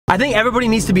I think everybody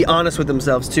needs to be honest with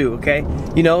themselves too, okay?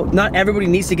 You know, not everybody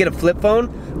needs to get a flip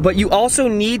phone, but you also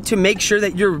need to make sure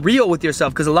that you're real with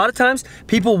yourself, because a lot of times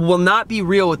people will not be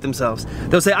real with themselves.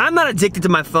 They'll say, I'm not addicted to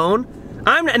my phone.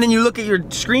 And then you look at your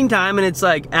screen time and it's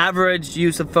like average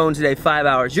use of phone today, 5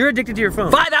 hours. You're addicted to your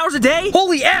phone. 5 hours a day?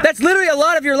 Holy F! That's literally a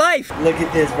lot of your life. Look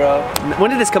at this, bro.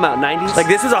 When did this come out, 90s? Like,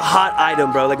 this was a hot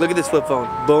item, bro. Like, look at this flip phone.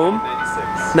 Boom.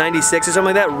 96. 96 or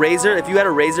something like that. Razr. If you had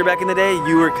a Razr back in the day,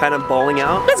 you were kind of balling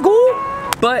out. That's cool.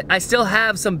 But I still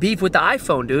have some beef with the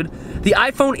iPhone, dude. The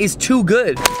iPhone is too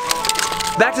good.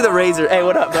 Back to the Razr. Hey,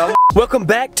 what up, bro? Welcome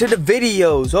back to the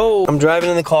videos. Oh, I'm driving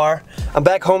in the car. I'm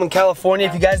back home in California.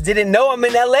 If you guys didn't know, I'm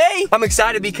in LA. I'm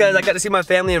excited because I got to see my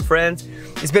family and friends.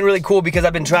 It's been really cool because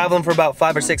I've been traveling for about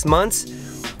 5 or 6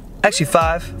 months. Actually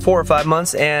 4 or 5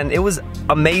 months, and it was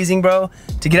amazing, bro,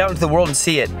 to get out into the world and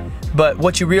see it. But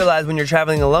what you realize when you're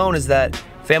traveling alone is that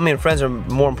family and friends are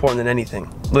more important than anything,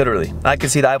 literally. I could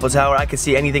see the Eiffel Tower, I could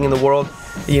see anything in the world,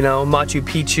 you know, Machu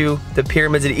Picchu, the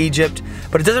pyramids of Egypt,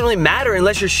 but it doesn't really matter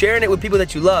unless you're sharing it with people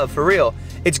that you love, for real.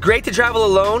 It's great to travel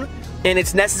alone, and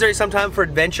it's necessary sometimes for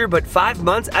adventure, but 5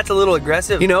 months, that's a little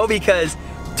aggressive, you know, because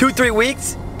 2-3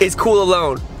 weeks is cool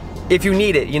alone. If you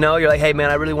need it, you know, you're like, hey man,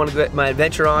 I really want to get my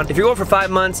adventure on. If you're going for 5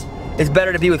 months, it's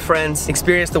better to be with friends,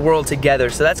 experience the world together.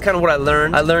 So that's kind of what I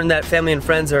learned. I learned that family and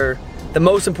friends are the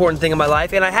most important thing in my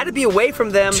life, and I had to be away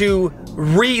from them to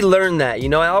relearn that. You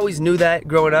know, I always knew that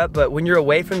growing up, but when you're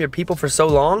away from your people for so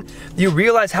long, you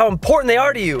realize how important they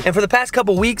are to you. And for the past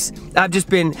couple weeks, I've just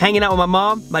been hanging out with my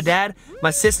mom, my dad,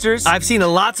 my sisters. I've seen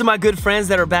lots of my good friends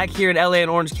that are back here in LA and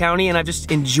Orange County, and I've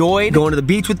just enjoyed going to the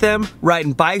beach with them,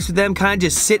 riding bikes with them, kind of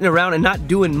just sitting around and not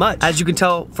doing much. As you can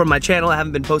tell from my channel, I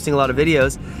haven't been posting a lot of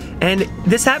videos, and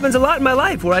this happens a lot in my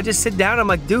life where I just sit down and I'm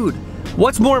like, dude,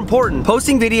 what's more important,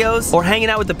 posting videos or hanging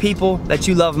out with the people that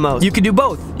you love most? You could do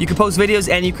both. You could post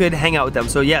videos and you could hang out with them.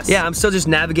 So yes, yeah, I'm still just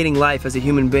navigating life as a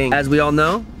human being. As we all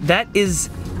know, that is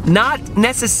not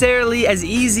necessarily as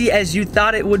easy as you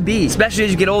thought it would be, especially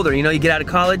as you get older. You know, you get out of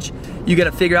college, you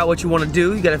gotta figure out what you wanna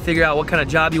do, you gotta figure out what kind of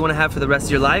job you wanna have for the rest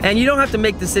of your life. And you don't have to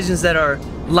make decisions that are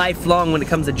lifelong when it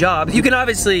comes to jobs. You can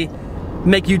obviously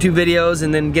make YouTube videos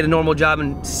and then get a normal job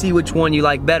and see which one you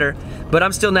like better. But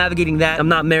I'm still navigating that. I'm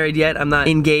not married yet, I'm not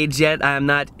engaged yet, I'm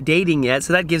not dating yet,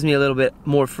 so that gives me a little bit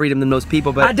more freedom than most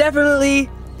people. But I definitely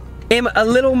am a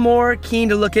little more keen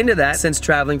to look into that since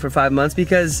traveling for 5 months,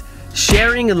 because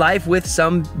sharing life with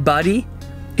somebody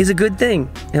is a good thing.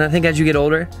 And I think as you get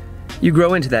older, you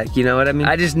grow into that, you know what I mean?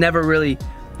 I just never really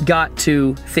got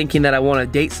to thinking that I want to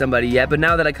date somebody yet, but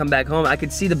now that I come back home, I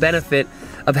could see the benefit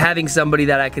of having somebody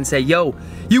that I can say, yo,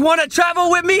 you want to travel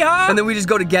with me, huh? And then we just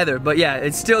go together. But yeah,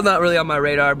 it's still not really on my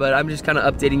radar, but I'm just kind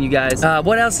of updating you guys.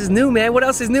 What else is new, man? What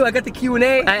else is new? I got the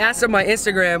Q&A. I asked on my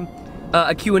Instagram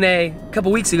a Q&A a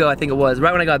couple weeks ago, I think it was,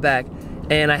 right when I got back,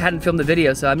 and I hadn't filmed the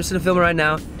video, so I'm just gonna film it right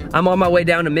now. I'm on my way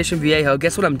down to Mission Viejo.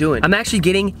 Guess what I'm doing? I'm actually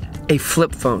getting a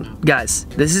flip phone. Guys,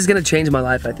 this is gonna change my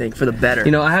life, I think, for the better.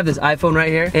 You know, I have this iPhone right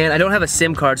here, and I don't have a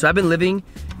SIM card, so I've been living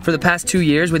for the past 2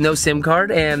 years with no SIM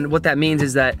card, and what that means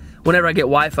is that whenever I get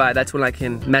Wi-Fi, that's when I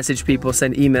can message people,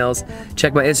 send emails,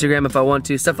 check my Instagram if I want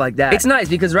to, stuff like that. It's nice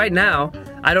because right now,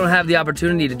 I don't have the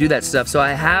opportunity to do that stuff, so I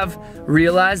have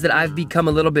realized that I've become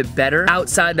a little bit better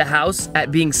outside the house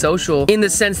at being social, in the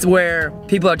sense where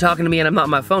people are talking to me and I'm not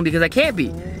on my phone, because I can't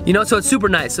be, you know, so it's super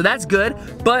nice. So that's good,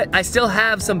 but I still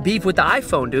have some beef with the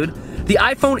iPhone, dude. The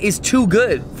iPhone is too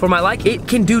good for my liking. It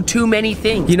can do too many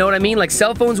things. You know what I mean? Like,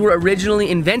 cell phones were originally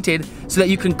invented so that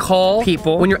you can call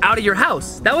people when you're out of your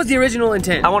house. That was the original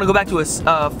intent. I want to go back to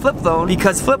a flip phone,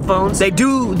 because flip phones, they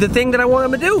do the thing that I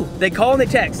want them to do. They call and they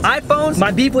text. iPhones,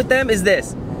 my beef with them is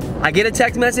this. I get a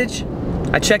text message,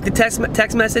 I check the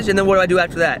text message, and then what do I do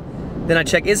after that? Then I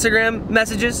check Instagram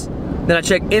messages, then I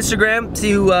check Instagram,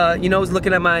 see who, you know, is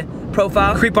looking at my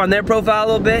profile, creep on their profile a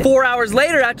little bit. 4 hours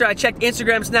later, after I checked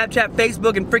Instagram, Snapchat,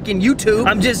 Facebook, and freaking YouTube,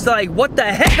 I'm just like, what the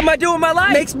heck am I doing with my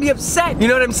life? Makes me upset, you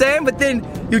know what I'm saying? But then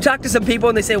you talk to some people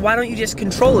and they say, why don't you just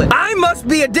control it? I must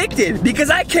be addicted, because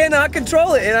I cannot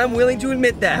control it, and I'm willing to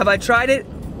admit that. Have I tried it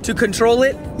to control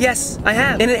it? Yes, I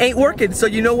have, and it ain't working. So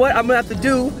you know what? I'm gonna have to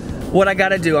do what I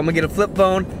gotta do. I'm gonna get a flip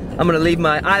phone, I'm gonna leave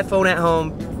my iPhone at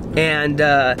home, and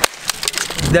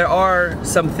there are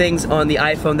some things on the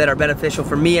iPhone that are beneficial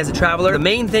for me as a traveler. The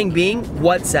main thing being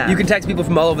WhatsApp. You can text people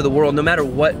from all over the world, no matter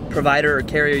what provider or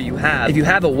carrier you have. If you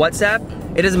have a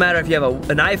WhatsApp, it doesn't matter if you have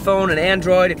an iPhone, an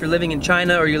Android, if you're living in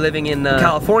China or you're living in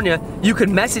California, you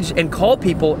can message and call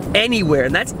people anywhere,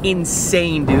 and that's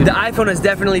insane, dude. The iPhone has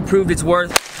definitely proved its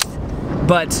worth,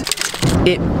 but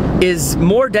it is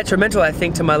more detrimental, I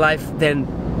think, to my life than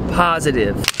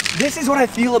positive. This is what I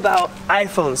feel about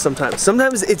iPhones sometimes.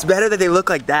 Sometimes it's better that they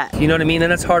look like that. You know what I mean?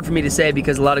 And that's hard for me to say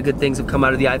because a lot of good things have come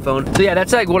out of the iPhone. So yeah,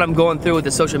 that's like what I'm going through with the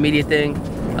social media thing.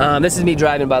 This is me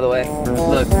driving, by the way.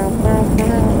 Look.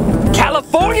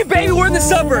 California, baby, we're in the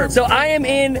suburbs. So I am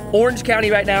in Orange County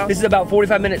right now. This is about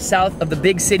 45 minutes south of the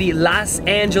big city, Los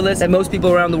Angeles, that most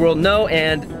people around the world know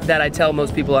and that I tell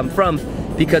most people I'm from.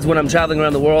 Because when I'm traveling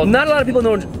around the world, not a lot of people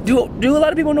know, do a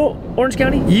lot of people know Orange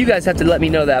County? You guys have to let me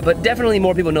know that, but definitely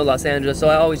more people know Los Angeles, so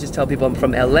I always just tell people I'm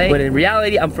from LA, when in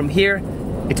reality, I'm from here.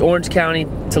 It's Orange County.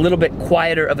 It's a little bit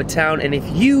quieter of a town, and if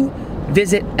you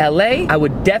visit LA, I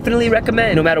would definitely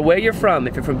recommend, no matter where you're from,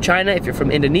 if you're from China, if you're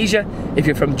from Indonesia, if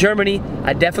you're from Germany,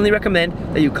 I definitely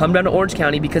recommend that you come down to Orange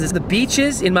County because the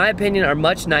beaches, in my opinion, are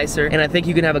much nicer, and I think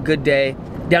you can have a good day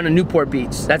down in Newport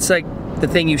Beach. That's like the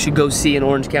thing you should go see in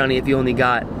Orange County if you only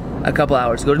got a couple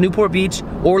hours. Go to Newport Beach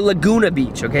or Laguna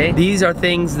Beach, okay? These are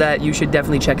things that you should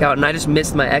definitely check out, and I just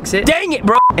missed my exit. Dang it,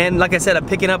 bro! And like I said, I'm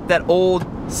picking up that old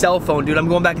cell phone, dude. I'm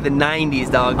going back to the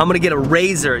 90s, dog. I'm gonna get a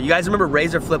Razr. You guys remember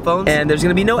Razr flip phones? And there's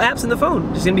gonna be no apps in the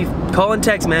phone. Just gonna be call and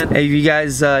text, man. Hey, you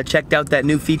guys checked out that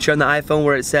new feature on the iPhone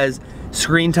where it says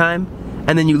screen time?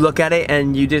 And then you look at it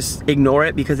and you just ignore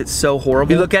it because it's so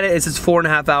horrible. You look at it, it says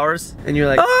 4.5 hours, and you're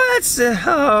like, oh, that's,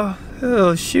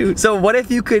 oh, shoot. So what if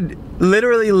you could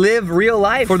literally live real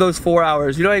life for those 4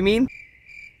 hours? You know what I mean?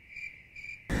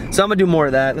 So I'm gonna do more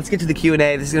of that. Let's get to the Q&A.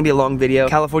 This is gonna be a long video.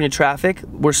 California traffic,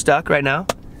 we're stuck right now.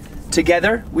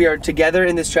 Together, we are together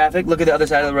in this traffic. Look at the other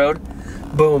side of the road.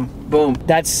 Boom, boom.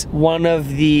 That's one of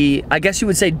the, I guess you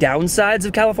would say, downsides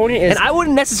of California. And I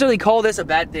wouldn't necessarily call this a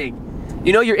bad thing.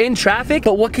 You know, you're in traffic,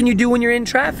 but what can you do when you're in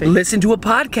traffic? Listen to a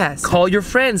podcast. Call your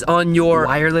friends on your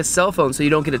wireless cell phone so you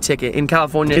don't get a ticket. In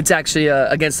California, it's actually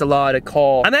against the law to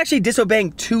call. I'm actually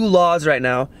disobeying 2 laws right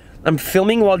now. I'm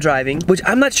filming while driving, which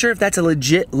I'm not sure if that's a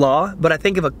legit law, but I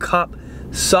think if a cop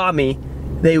saw me,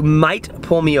 they might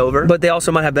pull me over, but they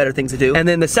also might have better things to do. And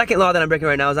then the second law that I'm breaking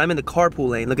right now is I'm in the carpool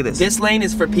lane. Look at this. This lane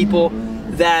is for people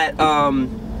that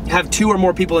have 2 or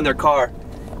more people in their car.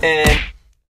 And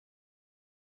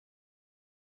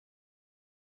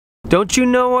don't you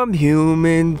know I'm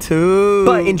human too?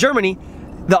 But in Germany,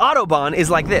 the Autobahn is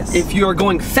like this. If you're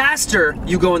going faster,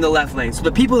 you go in the left lane. So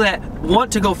the people that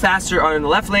want to go faster are in the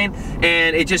left lane,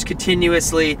 and it just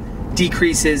continuously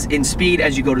decreases in speed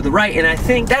as you go to the right. And I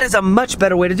think that is a much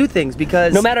better way to do things,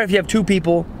 because no matter if you have 2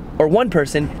 people or 1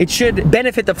 person, it should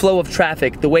benefit the flow of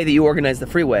traffic the way that you organize the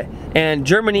freeway. And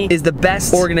Germany is the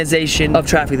best organization of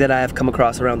traffic that I have come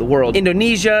across around the world.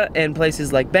 Indonesia and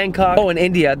places like Bangkok, and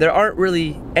India, there aren't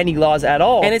really any laws at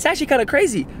all. And it's actually kind of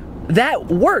crazy. That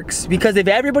works, because if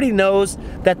everybody knows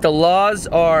that the laws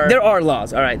are, there are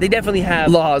laws, all right, they definitely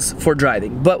have laws for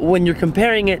driving, but when you're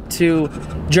comparing it to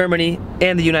Germany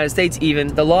and the United States even,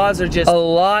 the laws are just a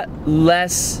lot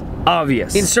less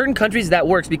obvious. In certain countries that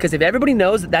works, because if everybody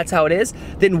knows that that's how it is,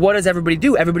 then what does everybody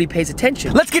do? Everybody pays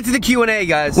attention. Let's get to the Q&A,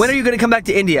 guys. When are you gonna come back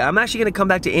to India? I'm actually gonna come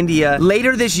back to India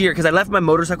later this year, because I left my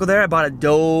motorcycle there. I bought a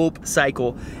dope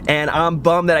cycle, and I'm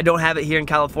bummed that I don't have it here in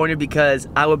California, because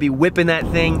I would be whipping that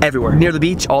thing everywhere, near the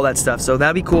beach, all that stuff. So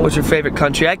that'd be cool. What's your favorite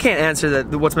country? I can't answer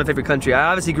that. What's my favorite country? I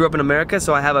obviously grew up in America,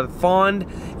 so I have a fond,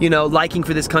 you know, liking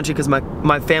for this country because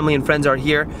my family and friends are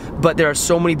here, but there are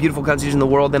so many beautiful countries in the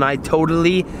world, and I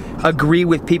totally agree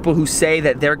with people who say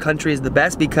that their country is the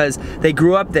best because they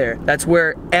grew up there. That's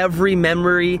where every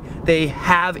memory they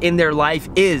have in their life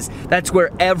is. That's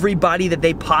where everybody that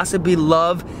they possibly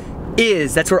love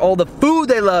is. That's where all the food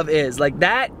they love is. Like,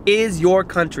 that is your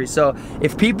country. So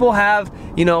if people have,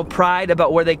 you know, pride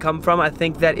about where they come from, I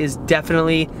think that is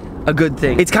definitely a good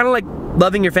thing. It's kind of like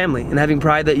loving your family and having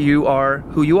pride that you are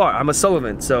who you are. I'm a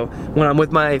Sullivan, so when I'm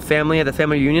with my family at the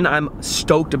family reunion, I'm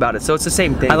stoked about it. So it's the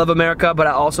same thing. I love America, but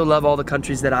I also love all the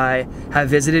countries that I have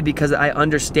visited, because I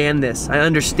understand this. I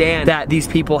understand that these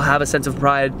people have a sense of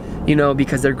pride, you know,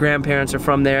 because their grandparents are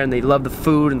from there and they love the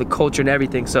food and the culture and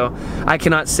everything. So I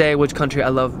cannot say which country I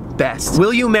love best.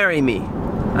 Will you marry me?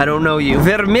 I don't know you.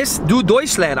 Vermisst du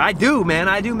Deutschland? I do, man.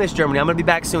 I do miss Germany. I'm gonna be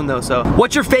back soon though, so.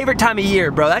 What's your favorite time of year,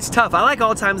 bro? That's tough. I like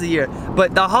all times of year,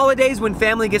 but the holidays when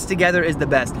family gets together is the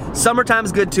best.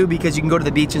 Summertime's good too, because you can go to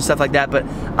the beach and stuff like that, but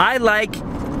I like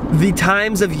the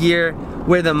times of year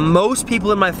where the most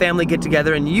people in my family get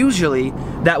together, and usually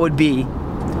that would be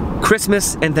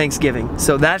Christmas and Thanksgiving.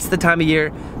 So that's the time of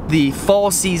year, the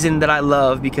fall season, that I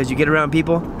love, because you get around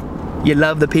people, you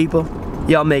love the people,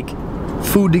 y'all make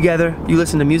food together, you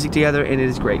listen to music together, and it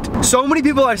is great. So many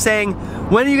people are saying,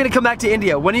 when are you gonna come back to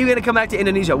India? When are you gonna come back to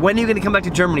Indonesia? When are you gonna come back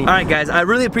to Germany? All right, guys, I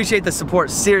really appreciate the support,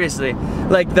 seriously.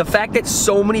 Like, the fact that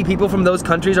so many people from those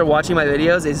countries are watching my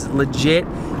videos is legit.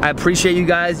 I appreciate you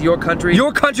guys, your country.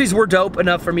 Your countries were dope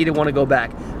enough for me to wanna go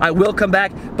back. I will come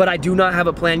back, but I do not have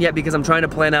a plan yet because I'm trying to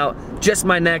plan out just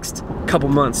my next couple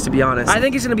months, to be honest. I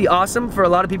think it's gonna be awesome for a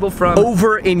lot of people from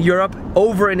over in Europe,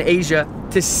 over in Asia,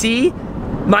 to see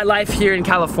my life here in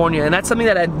California, and that's something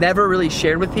that I've never really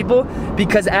shared with people,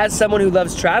 because as someone who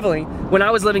loves traveling, when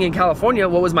I was living in California,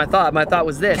 what was my thought? My thought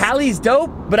was this: Cali's dope,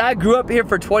 but I grew up here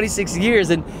for 26 years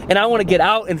and I want to get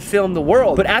out and film the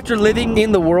world. But after living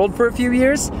in the world for a few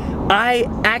years, I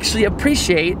actually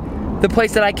appreciate the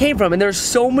place that I came from, and there's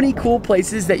so many cool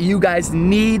places that you guys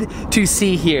need to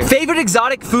see here. Favorite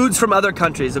exotic foods from other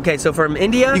countries. Okay, so from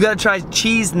India, you gotta try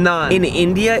cheese naan. In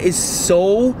India is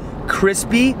so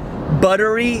crispy,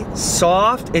 buttery,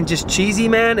 soft, and just cheesy,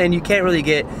 man, and you can't really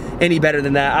get any better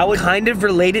than that. I would kind of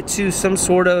relate it to some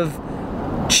sort of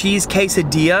cheese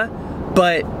quesadilla,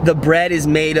 but the bread is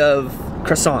made of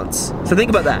croissants. So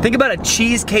think about that. Think about a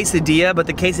cheese quesadilla, but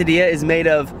the quesadilla is made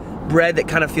of bread that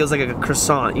kind of feels like a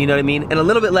croissant, you know what I mean? And a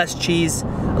little bit less cheese,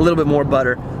 a little bit more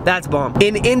butter. That's bomb.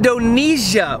 In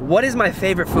Indonesia, what is my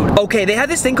favorite food? Okay, they have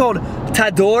this thing called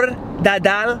tador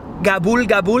dadal gabul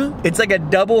gabul. It's like a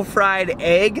double fried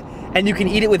egg, and you can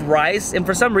eat it with rice, and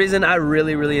for some reason I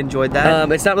really enjoyed that.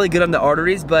 It's not really good on the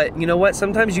arteries, but you know what,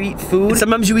 sometimes you eat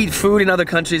food in other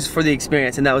countries for the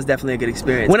experience, and that was definitely a good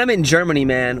experience. When I'm in Germany,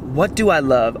 man, what do I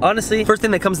love? Honestly, first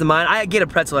thing that comes to mind, I get a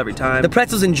pretzel every time. The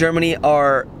pretzels in Germany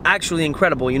are actually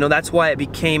incredible, you know, that's why it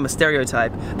became a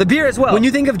stereotype. The beer as well. When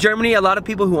you think of Germany, a lot of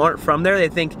people who aren't from there, they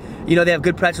think, you know, they have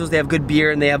good pretzels, they have good beer,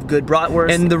 and they have good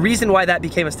bratwurst, and the reason why that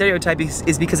became a stereotype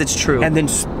is because it's true. And then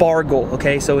spargel,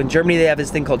 okay, so in Germany they have this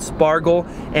thing called spargel,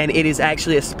 and it is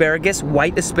actually asparagus,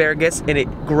 white asparagus, and it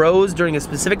grows during a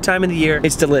specific time of the year.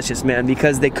 It's delicious, man,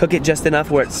 because they cook it just enough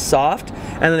where it's soft,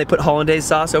 and then they put hollandaise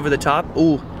sauce over the top.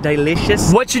 Ooh,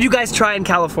 delicious. What should you guys try in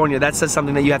California? That's just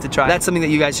something that you have to try. That's something that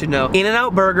you guys should know.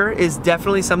 In-N-Out Burger is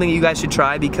definitely something that you guys should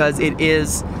try because it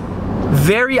is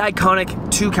very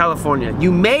iconic to California.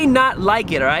 You may not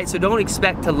like it, all right? So don't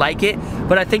expect to like it,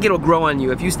 but I think it'll grow on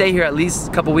you. If you stay here at least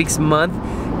a couple weeks, a month,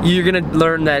 you're gonna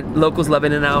learn that locals love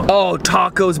In-N-Out. Oh,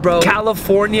 tacos, bro.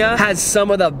 California has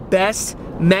some of the best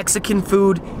Mexican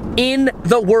food in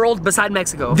the world beside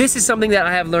Mexico. This is something that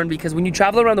I have learned because when you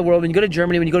travel around the world, when you go to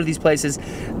Germany, when you go to these places,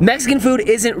 Mexican food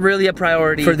isn't really a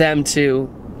priority for them to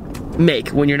make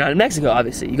when you're not in Mexico,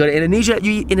 obviously. You go to Indonesia,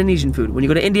 you eat Indonesian food. When you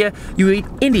go to India, you eat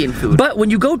Indian food. But when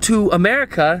you go to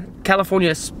America, California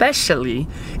especially,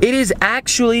 it is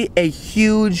actually a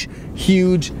huge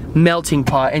melting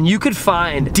pot, and you could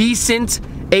find decent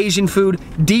Asian food,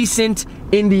 decent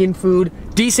Indian food,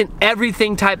 decent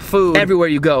everything type food everywhere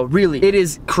you go, really. It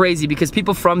is crazy because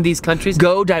people from these countries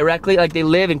go directly, like they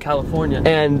live in California.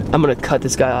 And I'm gonna cut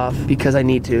this guy off because I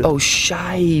need to. Oh,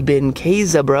 Shai bin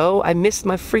Keza, bro. I missed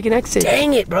my freaking exit.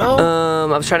 Dang it, bro.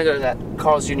 I was trying to go to that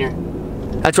Carl's Jr.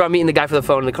 That's where I'm meeting the guy for the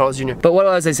phone in the Carl's Jr. But what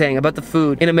was I saying about the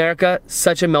food? In America,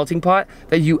 such a melting pot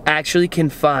that you actually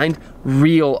can find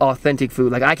real authentic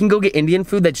food. Like I can go get Indian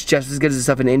food that's just as good as the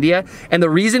stuff in India. And the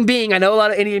reason being, I know a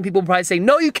lot of Indian people probably say,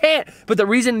 no, you can't. But the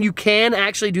reason you can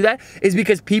actually do that is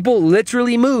because people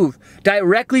literally move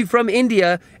directly from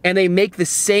India and they make the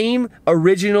same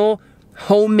original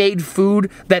homemade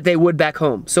food that they would back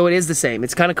home. So it is the same.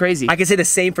 It's kind of crazy. I can say the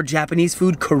same for Japanese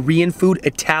food, Korean food,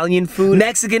 Italian food,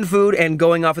 Mexican food, and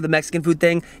going off of the Mexican food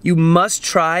thing, you must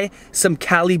try some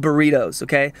Cali burritos,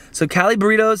 okay? So Cali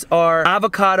burritos are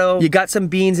avocado, you got some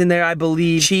beans in there, I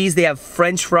believe, cheese, they have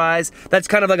French fries. That's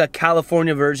kind of like a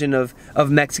California version of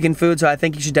Mexican food, so I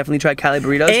think you should definitely try Cali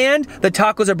burritos. And the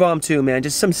tacos are bomb too, man.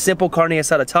 Just some simple carne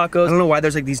asada tacos. I don't know why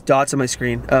there's like these dots on my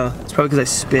screen. Oh, it's probably because I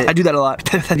spit. I do that a lot.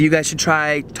 You guys should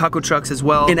try taco trucks as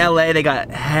well. In LA, they got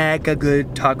hecka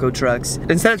good taco trucks.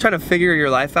 Instead of trying to figure your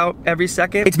life out every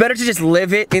second, it's better to just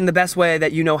live it in the best way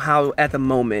that you know how at the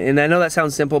moment. And I know that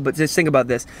sounds simple, but just think about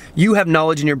this. You have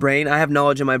knowledge in your brain, I have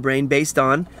knowledge in my brain based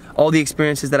on all the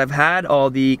experiences that I've had, all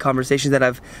the conversations that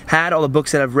I've had, all the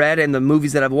books that I've read, and the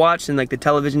movies that I've watched, and like the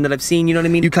television that I've seen, you know what I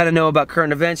mean? You kind of know about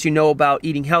current events, you know about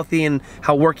eating healthy and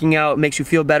how working out makes you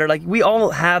feel better. Like we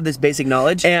all have this basic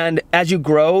knowledge, and as you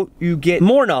grow, you get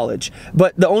more knowledge. much,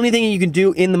 but the only thing you can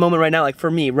do in the moment right now, like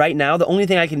for me right now, the only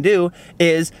thing I can do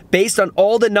is, based on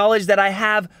all the knowledge that I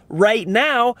have right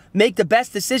now, make the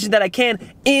best decision that I can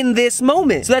in this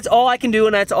moment. So that's all I can do,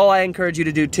 and that's all I encourage you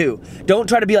to do too. Don't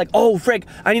try to be like, oh frick,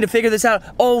 I need to figure this out.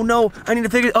 Oh no, I need to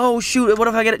figure, oh shoot, what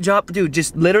if I get a job? Dude,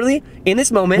 just literally in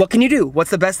this moment, what can you do?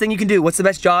 What's the best thing you can do? What's the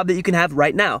best job that you can have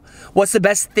right now? What's the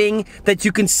best thing that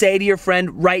you can say to your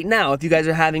friend right now if you guys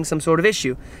are having some sort of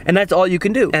issue? And that's all you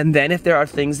can do. And then if there are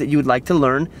things that you would like to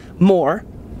learn more,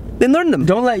 then learn them.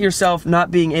 Don't let yourself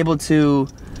not being able to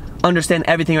understand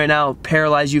everything right now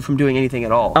paralyze you from doing anything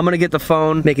at all. I'm gonna get the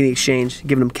phone, making the exchange,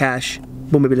 giving them cash.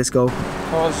 Boom, baby, let's go.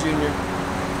 Pause, Junior.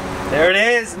 There it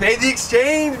is, made the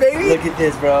exchange, baby. Look at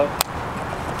this, bro.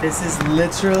 This is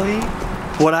literally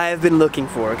what I have been looking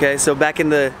for, okay? So back in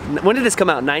the, when did this come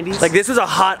out, 90s? Like this was a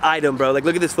hot item, bro. Like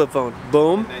look at this flip phone,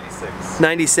 boom. 96.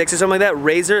 96 or something like that.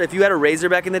 Razr, if you had a Razr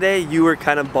back in the day, you were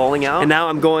kind of balling out. And now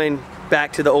I'm going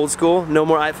back to the old school, no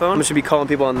more iPhone. I should be calling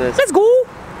people on this. Let's go.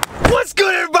 What's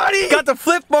good, everybody? Got the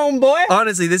flip phone, boy.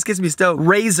 Honestly, this gets me stoked.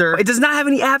 Razr, it does not have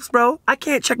any apps, bro. I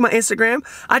can't check my Instagram.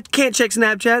 I can't check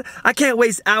Snapchat. I can't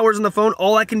waste hours on the phone.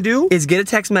 All I can do is get a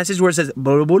text message where it says,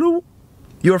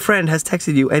 your friend has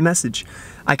texted you a message.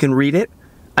 I can read it.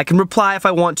 I can reply if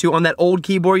I want to on that old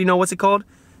keyboard. You know what's it called?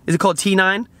 Is it called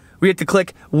T9? We have to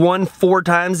click 4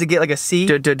 times to get like a C.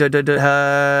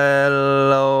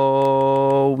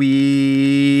 Hello,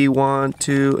 we want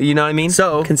to, you know what I mean?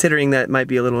 So, considering that might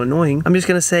be a little annoying, I'm just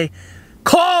gonna say,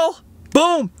 call,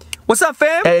 boom. What's up,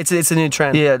 fam? It's a new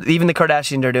trend. Yeah, even the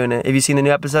Kardashians are doing it. Have you seen the new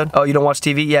episode? Oh, you don't watch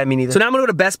TV? Yeah, me neither. So now I'm gonna go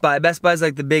to Best Buy. Best Buy is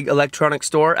like the big electronic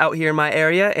store out here in my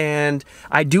area, and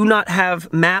I do not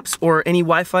have maps or any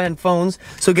Wi-Fi on phones,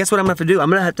 so guess what I'm gonna have to do? I'm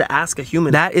gonna have to ask a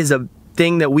human. That is a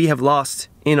thing that we have lost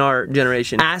in our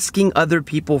generation. Asking other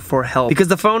people for help. Because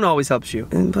the phone always helps you.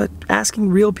 But asking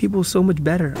real people is so much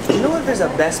better. You know if there's a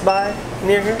Best Buy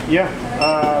near here?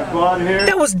 Yeah, go out here.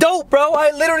 That was dope, bro. I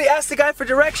literally asked the guy for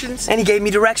directions and he gave me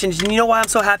directions. And you know why I'm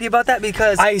so happy about that?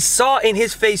 Because I saw in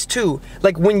his face too,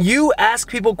 like when you ask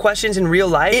people questions in real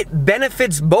life, it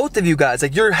benefits both of you guys.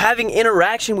 Like you're having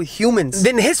interaction with humans.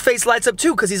 Then his face lights up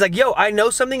too because he's like, yo, I know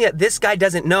something that this guy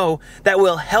doesn't know that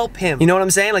will help him. You know what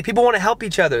I'm saying? Like people want to help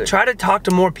each other. Try to talk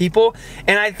to more people,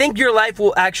 and I think your life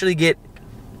will actually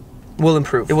will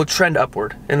improve. It will trend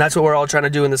upward, and that's what we're all trying to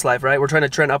do in this life, right? We're trying to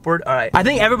trend upward. All right. I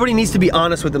think everybody needs to be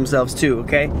honest with themselves too,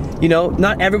 okay? You know,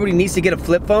 not everybody needs to get a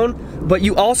flip phone, but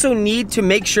you also need to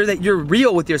make sure that you're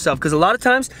real with yourself, because a lot of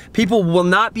times people will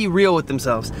not be real with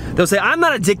themselves. They'll say, I'm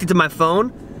not addicted to my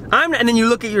phone. And then you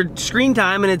look at your screen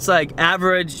time and it's like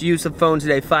average use of phone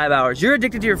today, 5 hours. You're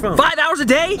addicted to your phone. 5 hours a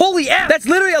day? Holy F! That's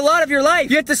literally a lot of your life.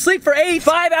 You have to sleep for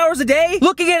 5 hours a day,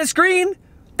 looking at a screen.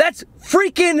 That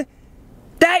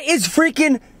is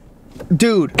freaking,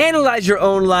 dude. Analyze your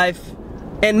own life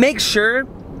and make sure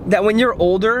that when you're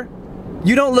older,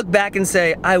 you don't look back and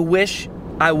say, I wish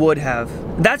I would have.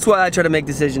 That's why I try to make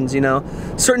decisions, you know?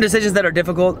 Certain decisions that are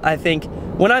difficult, I think,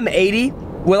 when I'm 80,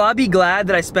 will I be glad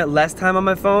that I spent less time on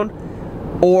my phone?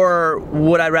 Or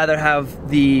would I rather have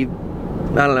the,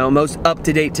 I don't know, most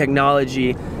up-to-date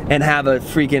technology and have a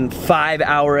freaking 5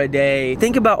 hour a day?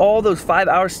 Think about all those 5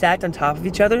 hours stacked on top of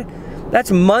each other.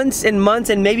 That's months and months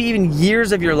and maybe even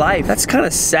years of your life. That's kind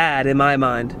of sad in my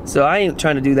mind. So I ain't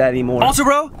trying to do that anymore. Also,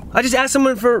 bro, I just asked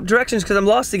someone for directions because I'm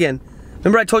lost again.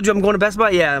 Remember I told you I'm going to Best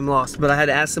Buy? Yeah, I'm lost, but I had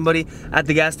to ask somebody at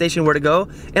the gas station where to go,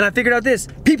 and I figured out this.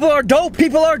 People are dope,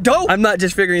 people are dope. I'm not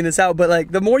just figuring this out, but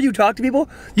like the more you talk to people,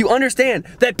 you understand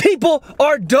that people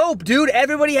are dope, dude.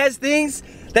 Everybody has things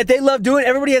that they love doing.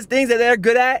 Everybody has things that they're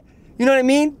good at. You know what I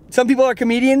mean? Some people are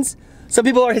comedians. Some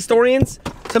people are historians.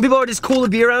 Some people are just cool to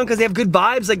be around because they have good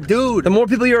vibes. Like, dude, the more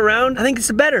people you're around, I think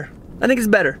it's better. I think it's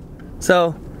better.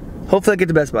 So, hopefully I get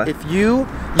to Best Buy. If you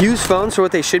use phones for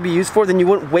what they should be used for, then you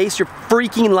wouldn't waste your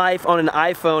freaking life on an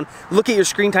iPhone, look at your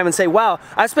screen time and say, wow,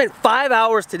 I spent 5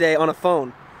 hours today on a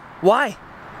phone. Why?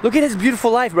 Look at his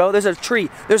beautiful life, bro. There's a tree.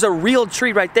 There's a real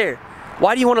tree right there.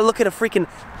 Why do you want to look at a freaking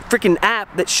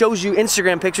app that shows you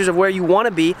Instagram pictures of where you want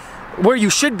to be, where you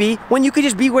should be, when you could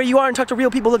just be where you are and talk to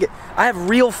real people? Look at, I have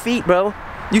real feet, bro.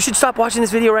 You should stop watching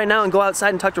this video right now and go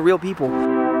outside and talk to real people.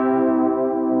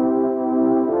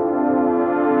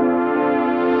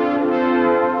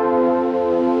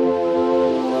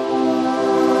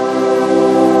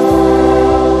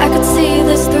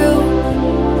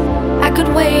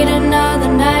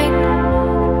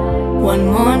 One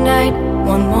more night,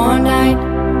 one more night.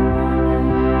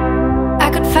 I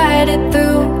could fight it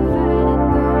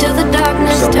through till the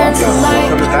darkness turns to light.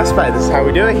 Welcome to Best Buy. This is how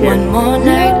we do it here. One more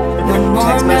night, one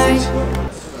more night.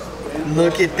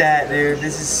 Look at that, dude.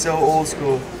 This is so old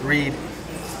school. Read.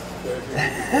 Now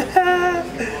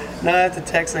I have to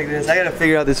text like this. I gotta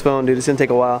figure out this phone, dude. It's gonna take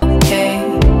a while.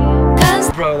 Okay.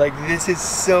 Bro, like this is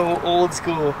so old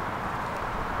school.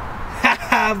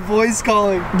 Voice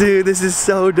calling. Dude, this is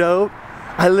so dope.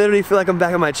 I literally feel like I'm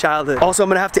back in my childhood. Also, I'm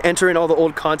gonna have to enter in all the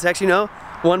old contacts, you know?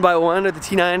 One by one with the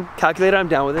T9 calculator. I'm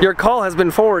down with it. Your call has been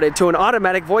forwarded to an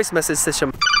automatic voice message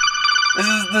system. This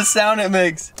is the sound it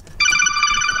makes.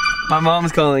 My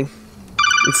mom's calling.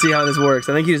 Let's see how this works.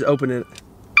 I think you just open it.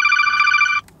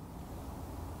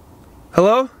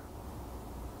 Hello?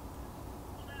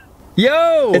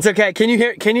 Yo! It's okay. Can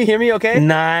you hear me okay?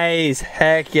 Nice.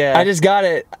 Heck yeah. I just got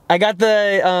it. I got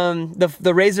the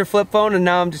Razr flip phone, and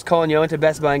now I'm just calling Yo into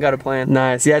Best Buy and got a plan.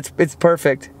 Nice. Yeah, it's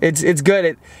perfect. It's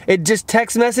good. It just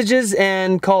text messages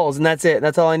and calls, and that's it.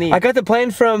 That's all I need. I got the plan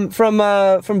from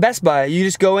Best Buy. You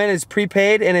just go in, it's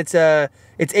prepaid, and it's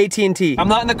AT&T. I'm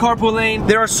not in the carpool lane.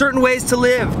 There are certain ways to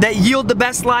live that yield the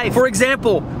best life. For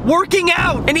example, working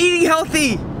out and eating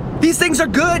healthy. These things are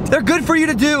good. They're good for you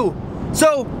to do.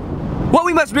 So, what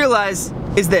we must realize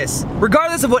is this: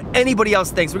 regardless of what anybody else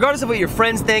thinks, regardless of what your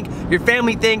friends think, your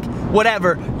family think,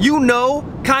 whatever, you know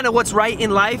kind of what's right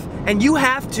in life, and you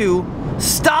have to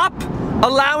stop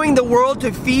allowing the world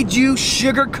to feed you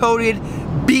sugar-coated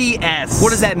BS. What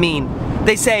does that mean?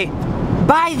 They say,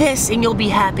 buy this and you'll be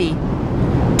happy.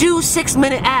 Do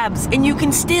 6-minute abs and you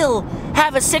can still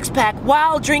have a six-pack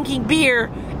while drinking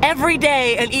beer every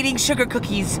day and eating sugar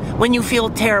cookies when you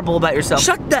feel terrible about yourself.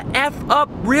 Shut the F up,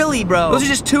 really, bro. Those are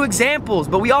just two examples,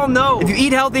 but we all know if you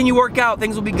eat healthy and you work out,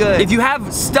 things will be good. If you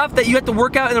have stuff that you have to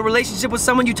work out in a relationship with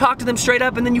someone, you talk to them straight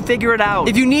up and then you figure it out.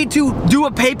 If you need to do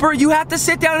a paper, you have to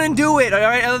sit down and do it, all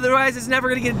right? Otherwise, it's never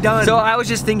gonna get done. So I was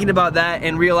just thinking about that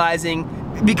and realizing,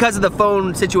 because of the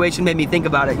phone situation, made me think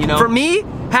about it, you know? For me,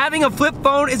 having a flip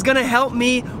phone is gonna help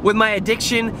me with my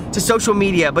addiction to social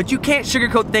media, but you can't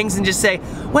sugarcoat things and just say,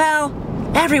 well,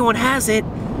 everyone has it,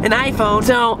 an iPhone,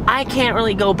 so I can't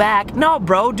really go back. No,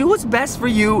 bro, do what's best for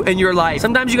you and your life.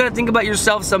 Sometimes you gotta think about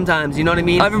yourself sometimes, you know what I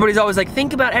mean? Everybody's always like,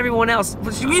 think about everyone else.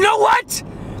 But you know what?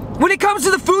 When it comes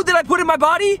to the food that I put in my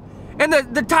body, and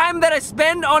the time that I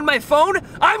spend on my phone,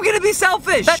 I'm gonna be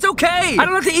selfish. That's okay. I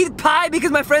don't have to eat pie because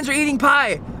my friends are eating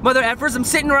pie. Mother effers, I'm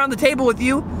sitting around the table with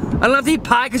you. I don't have to eat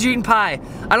pie because you're eating pie.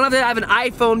 I don't have to have an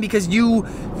iPhone because you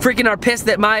freaking are pissed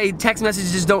that my text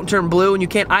messages don't turn blue and you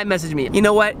can't iMessage me. You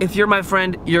know what? If you're my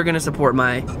friend, you're gonna support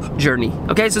my journey.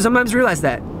 Okay, so sometimes realize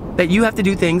that you have to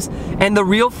do things, and the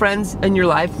real friends in your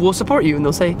life will support you, and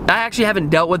they'll say, I actually haven't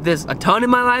dealt with this a ton in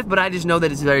my life, but I just know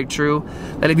that it's very true,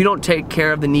 that if you don't take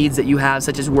care of the needs that you have,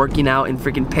 such as working out and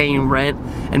freaking paying rent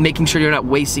and making sure you're not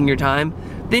wasting your time,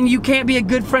 then you can't be a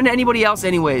good friend to anybody else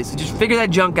anyways. So just figure that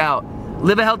junk out.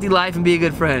 Live a healthy life and be a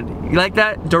good friend. You like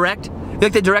that? Direct? You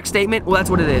like the direct statement? Well,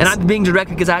 that's what it is. And I'm being direct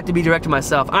because I have to be direct to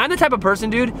myself. I'm the type of person,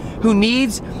 dude, who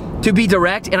needs to be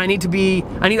direct, and I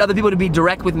need other people to be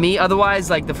direct with me.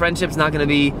 Otherwise, like, the friendship's not gonna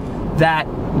be that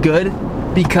good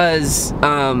because,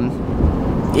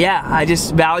 yeah, I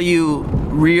just value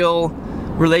real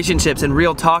relationships and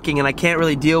real talking, and I can't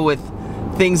really deal with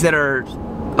things that are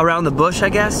around the bush, I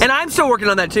guess. And I'm still working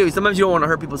on that too. Sometimes you don't want to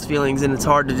hurt people's feelings, and it's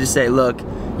hard to just say, look,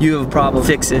 you have a problem,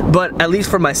 fix it. But at least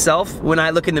for myself, when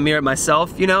I look in the mirror at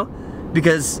myself, you know,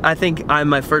 because I think I'm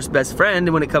my first best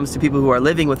friend when it comes to people who are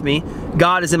living with me.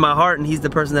 God is in my heart, and he's the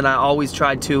person that I always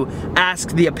try to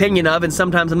ask the opinion of, and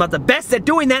sometimes I'm not the best at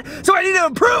doing that, so I need to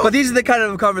improve. But these are the kind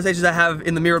of conversations I have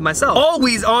in the mirror with myself.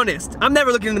 Always honest. I'm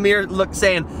never looking in the mirror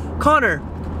saying, Connor,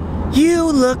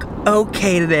 you look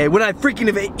okay today. When I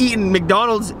freaking have eaten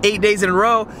McDonald's 8 days in a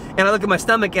row, and I look at my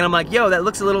stomach and I'm like, yo, that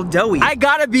looks a little doughy. I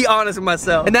gotta be honest with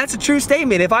myself. And that's a true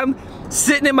statement. If I'm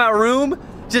sitting in my room,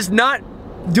 just not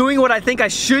doing what I think I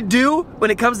should do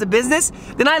when it comes to business,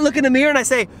 then I look in the mirror and I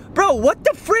say, bro, what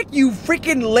the frick, you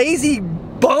freaking lazy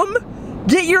bum?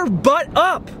 Get your butt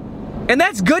up. And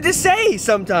that's good to say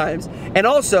sometimes. And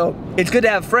also, it's good to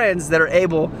have friends that are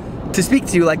able to speak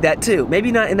to you like that too.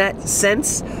 Maybe not in that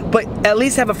sense, but at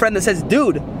least have a friend that says,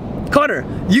 dude, Connor,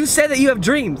 you said that you have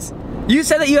dreams. You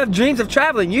said that you have dreams of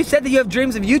traveling. You said that you have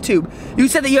dreams of YouTube. You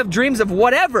said that you have dreams of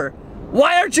whatever.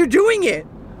 Why aren't you doing it?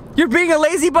 You're being a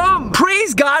lazy bum.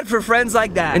 Praise God for friends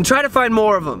like that, and try to find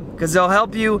more of them, because they'll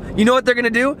help you. You know what they're gonna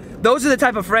do? Those are the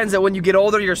type of friends that when you get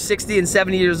older, you're 60 and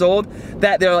 70 years old,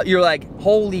 that you're like,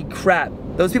 holy crap,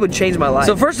 those people changed my life.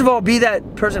 So first of all, be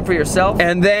that person for yourself,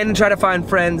 and then try to find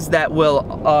friends that will,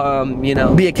 you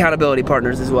know, be accountability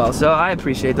partners as well. So I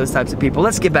appreciate those types of people.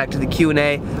 Let's get back to the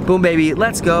Q&A. Boom, baby,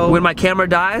 let's go. When my camera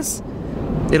dies,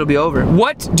 it'll be over.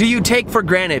 What do you take for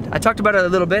granted? I talked about it a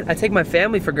little bit. I take my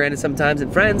family for granted sometimes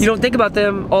and friends. You don't think about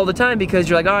them all the time because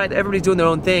you're like, all right, everybody's doing their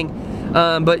own thing.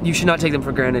 But you should not take them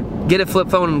for granted. Get a flip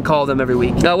phone and call them every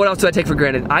week. What else do I take for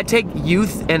granted? I take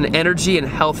youth and energy and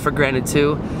health for granted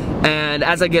too. And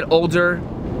as I get older,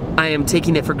 I am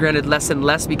taking it for granted less and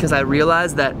less because I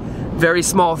realize that very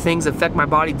small things affect my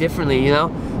body differently, you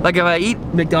know? Like if I eat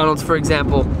McDonald's, for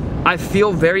example, I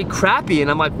feel very crappy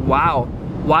and I'm like, wow,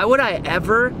 why would I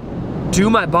ever do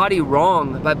my body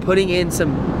wrong by putting in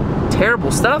some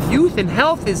terrible stuff? Youth and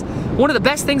health is one of the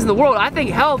best things in the world. I think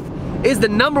health is the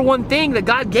 #1 thing that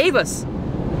God gave us.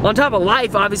 On top of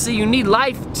life, obviously, you need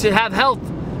life to have health.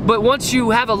 But once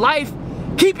you have a life,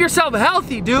 keep yourself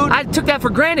healthy, dude. I took that for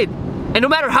granted. And no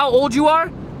matter how old you are,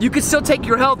 you can still take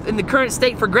your health in the current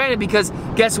state for granted because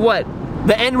guess what?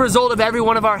 The end result of every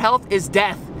one of our health is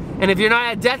death. And if you're not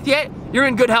at death yet, you're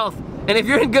in good health. And if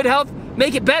you're in good health,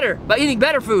 make it better by eating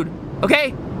better food,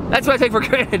 okay? That's what I take for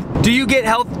granted. Do you get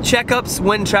health checkups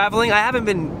when traveling? I haven't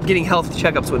been getting health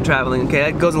checkups when traveling,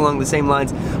 okay? That goes along the same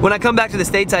lines. When I come back to the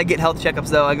States, I get health checkups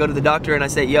though. I go to the doctor and I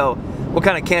say, yo, what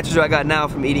kind of cancers do I got now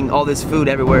from eating all this food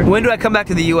everywhere? When do I come back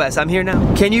to the US? I'm here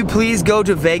now. Can you please go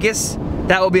to Vegas?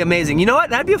 That would be amazing. You know what?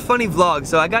 That'd be a funny vlog.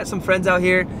 So I got some friends out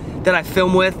here that I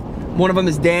film with. One of them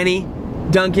is Danny,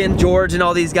 Duncan, George, and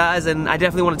all these guys, and I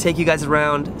definitely want to take you guys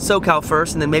around SoCal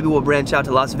first, and then maybe we'll branch out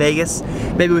to Las Vegas.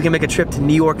 Maybe we can make a trip to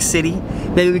New York City.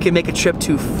 Maybe we can make a trip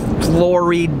to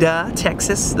Florida,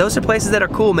 Texas. Those are places that are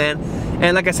cool, man.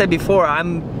 And like I said before,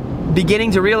 I'm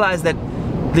beginning to realize that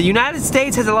the United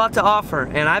States has a lot to offer,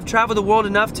 and I've traveled the world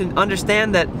enough to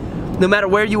understand that no matter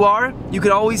where you are, you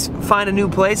can always find a new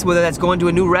place, whether that's going to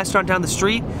a new restaurant down the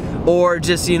street or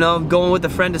just, you know, going with a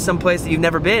friend to some place that you've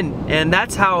never been. And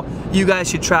that's how you guys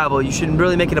should travel. You should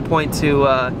really make it a point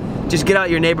to just get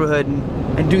out your neighborhood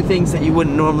and do things that you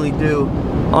wouldn't normally do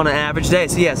on an average day.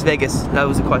 So yes, Vegas, that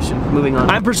was the question. Moving on.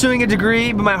 I'm pursuing a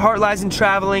degree, but my heart lies in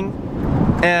traveling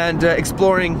and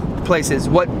exploring places,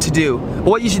 what to do.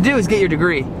 What you should do is get your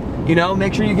degree. You know,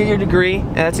 make sure you get your degree,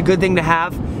 and that's a good thing to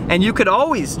have. And you could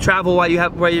always travel while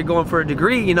you're going for a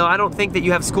degree. You know, I don't think that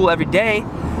you have school every day,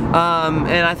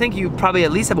 and I think you probably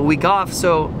at least have a week off.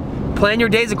 So plan your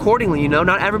days accordingly. You know,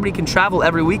 not everybody can travel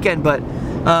every weekend, but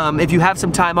if you have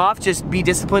some time off, just be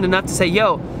disciplined enough to say,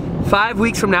 yo, 5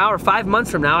 weeks from now or 5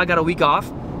 months from now, I got a week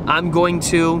off. I'm going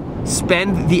to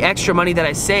spend the extra money that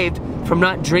I saved from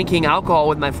not drinking alcohol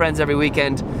with my friends every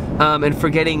weekend and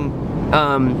forgetting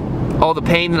all the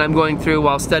pain that I'm going through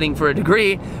while studying for a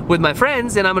degree with my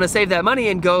friends, and I'm gonna save that money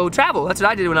and go travel. That's what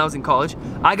I did when I was in college.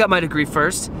 I got my degree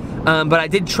first, but I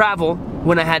did travel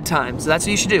when I had time. So that's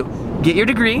what you should do. Get your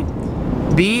degree,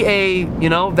 be a, you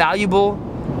know, valuable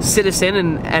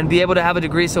citizen and be able to have a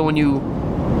degree so when you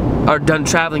are done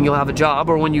traveling, you'll have a job,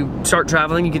 or when you start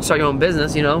traveling, you can start your own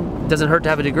business, you know? It doesn't hurt to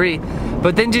have a degree.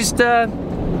 But then just,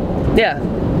 yeah.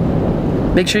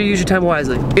 Make sure you use your time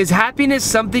wisely. Is happiness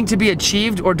something to be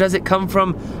achieved, or does it come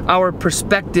from our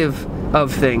perspective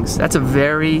of things? That's a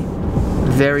very,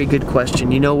 very good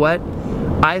question. You know what?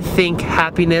 I think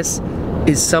happiness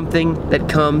is something that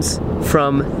comes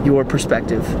from your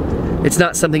perspective. It's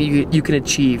not something you can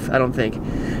achieve, I don't think.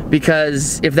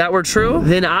 Because if that were true,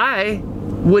 then I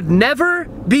would never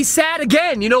be sad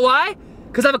again. You know why?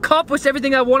 Because I've accomplished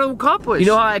everything I want to accomplish. You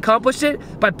know how I accomplished it?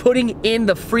 By putting in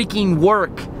the freaking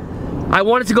work. I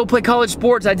wanted to go play college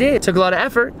sports. I did. It took a lot of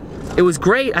effort. It was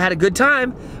great. I had a good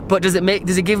time. But does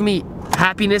it give me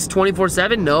happiness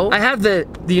 24/7? No. I have the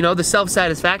you know, the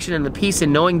self-satisfaction and the peace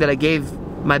in knowing that I gave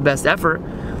my best effort.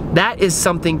 That is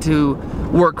something to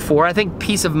work for. I think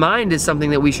peace of mind is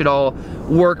something that we should all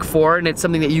work for, and it's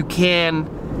something that you can,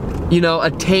 you know,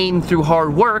 attain through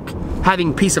hard work,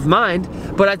 having peace of mind.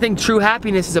 But I think true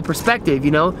happiness is a perspective,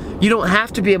 you know? You don't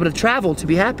have to be able to travel to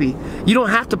be happy. You don't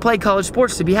have to play college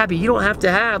sports to be happy. You don't have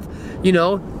to have, you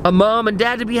know, a mom and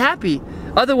dad to be happy.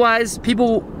 Otherwise,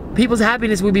 people's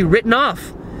happiness would be written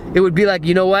off. It would be like,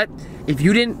 you know what? If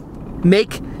you didn't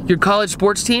make your college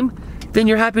sports team, then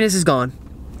your happiness is gone.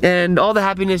 And all the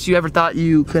happiness you ever thought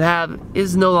you could have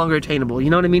is no longer attainable, you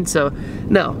know what I mean? So,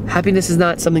 no, happiness is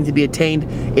not something to be attained.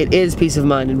 It is peace of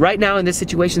mind. And right now, in this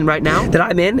situation right now that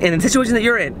I'm in, and in the situation that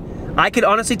you're in, I could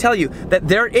honestly tell you that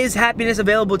there is happiness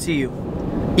available to you.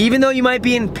 Even though you might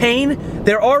be in pain,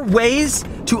 there are ways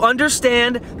to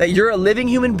understand that you're a living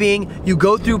human being. You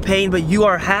go through pain, but you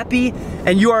are happy,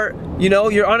 and you are, you know,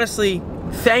 you're honestly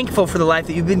thankful for the life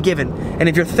that you've been given. And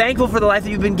if you're thankful for the life that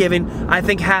you've been given, I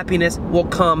think happiness will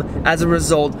come as a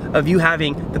result of you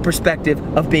having the perspective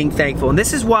of being thankful. And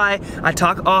this is why I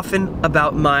talk often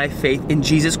about my faith in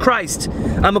Jesus Christ.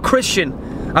 I'm a Christian.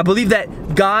 I believe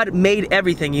that God made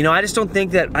everything. You know, I just don't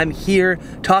think that I'm here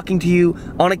talking to you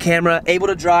on a camera, able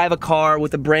to drive a car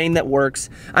with a brain that works.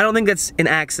 I don't think that's an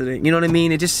accident. You know what I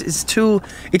mean? It's too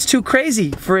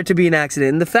crazy for it to be an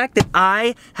accident. And the fact that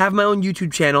I have my own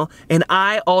YouTube channel, and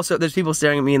I also, there's people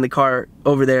staring at me in the car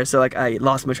over there, so like I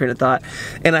lost my train of thought,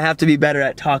 and I have to be better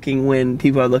at talking when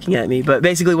people are looking at me. But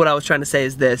basically what I was trying to say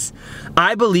is this: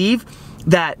 I believe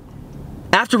that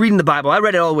after reading the Bible, I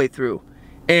read it all the way through,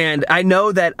 and I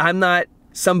know that I'm not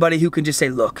somebody who can just say,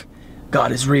 look,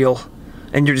 God is real,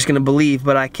 and you're just gonna believe,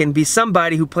 but I can be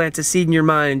somebody who plants a seed in your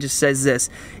mind and just says this: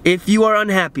 if you are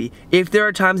unhappy, if there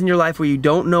are times in your life where you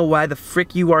don't know why the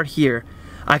frick you are here,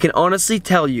 I can honestly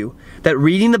tell you that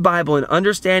reading the Bible and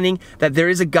understanding that there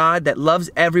is a God that loves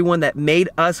everyone, that made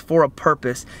us for a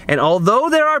purpose, and although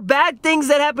there are bad things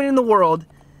that happen in the world,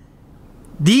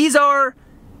 these are,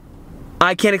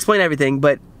 I can't explain everything,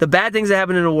 but the bad things that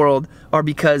happen in the world are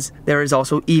because there is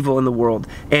also evil in the world.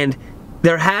 And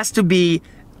there has to be,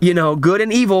 you know, good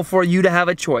and evil for you to have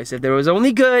a choice. If there was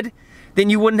only good,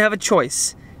 then you wouldn't have a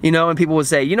choice. You know, and people would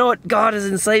say, you know what, God is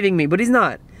enslaving me, but He's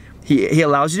not. He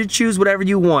allows you to choose whatever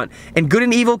you want. And good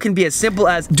and evil can be as simple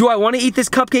as, do I want to eat this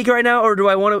cupcake right now, or do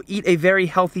I want to eat a very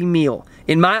healthy meal?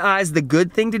 In my eyes, the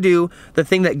good thing to do, the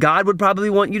thing that God would probably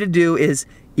want you to do, is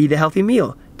eat a healthy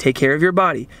meal. Take care of your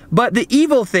body. But the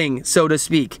evil thing, so to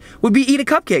speak, would be eat a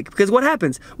cupcake. Because what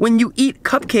happens? When you eat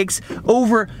cupcakes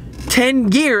over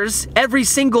 10 years every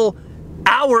single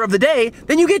hour of the day,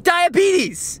 then you get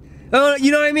diabetes.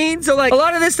 You know what I mean? So like, a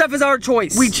lot of this stuff is our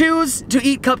choice. We choose to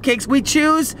eat cupcakes, we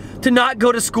choose to not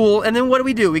go to school, and then what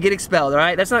do? We get expelled, all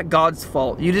right? That's not God's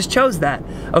fault. You just chose that,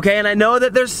 okay? And I know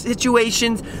that there's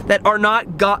situations that are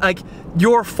not God, like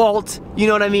your fault, you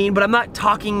know what I mean? But I'm not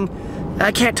talking,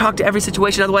 I can't talk to every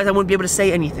situation, otherwise I wouldn't be able to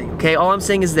say anything, okay? All I'm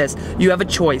saying is this: you have a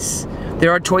choice.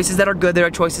 There are choices that are good, there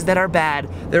are choices that are bad.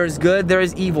 There is good, there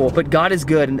is evil, but God is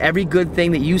good, and every good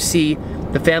thing that you see,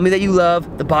 the family that you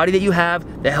love, the body that you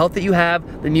have, the health that you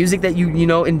have, the music that you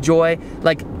know, enjoy,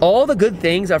 like all the good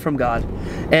things are from God.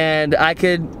 And I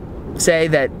could say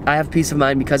that I have peace of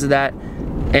mind because of that.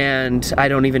 And I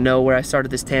don't even know where I started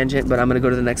this tangent, but I'm gonna go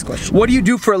to the next question. What do you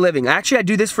do for a living? Actually, I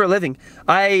do this for a living.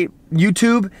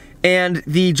 YouTube, and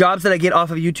the jobs that I get off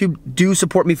of YouTube do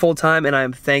support me full time, and I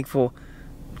am thankful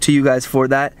to you guys for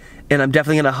that. And I'm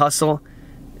definitely gonna hustle.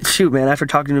 Shoot, man, after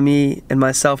talking to me and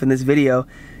myself in this video,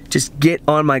 just get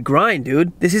on my grind,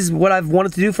 dude. This is what I've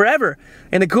wanted to do forever.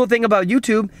 And the cool thing about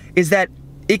YouTube is that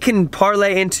it can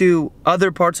parlay into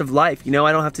other parts of life. You know,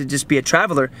 I don't have to just be a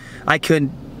traveler. I could,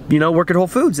 you know, work at Whole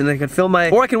Foods, and I can film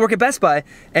or I can work at Best Buy,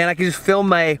 and I can just film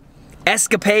my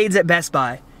escapades at Best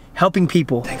Buy, helping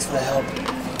people. Thanks for the help.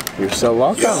 You're so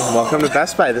welcome. Welcome to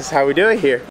Best Buy. This is how we do it here.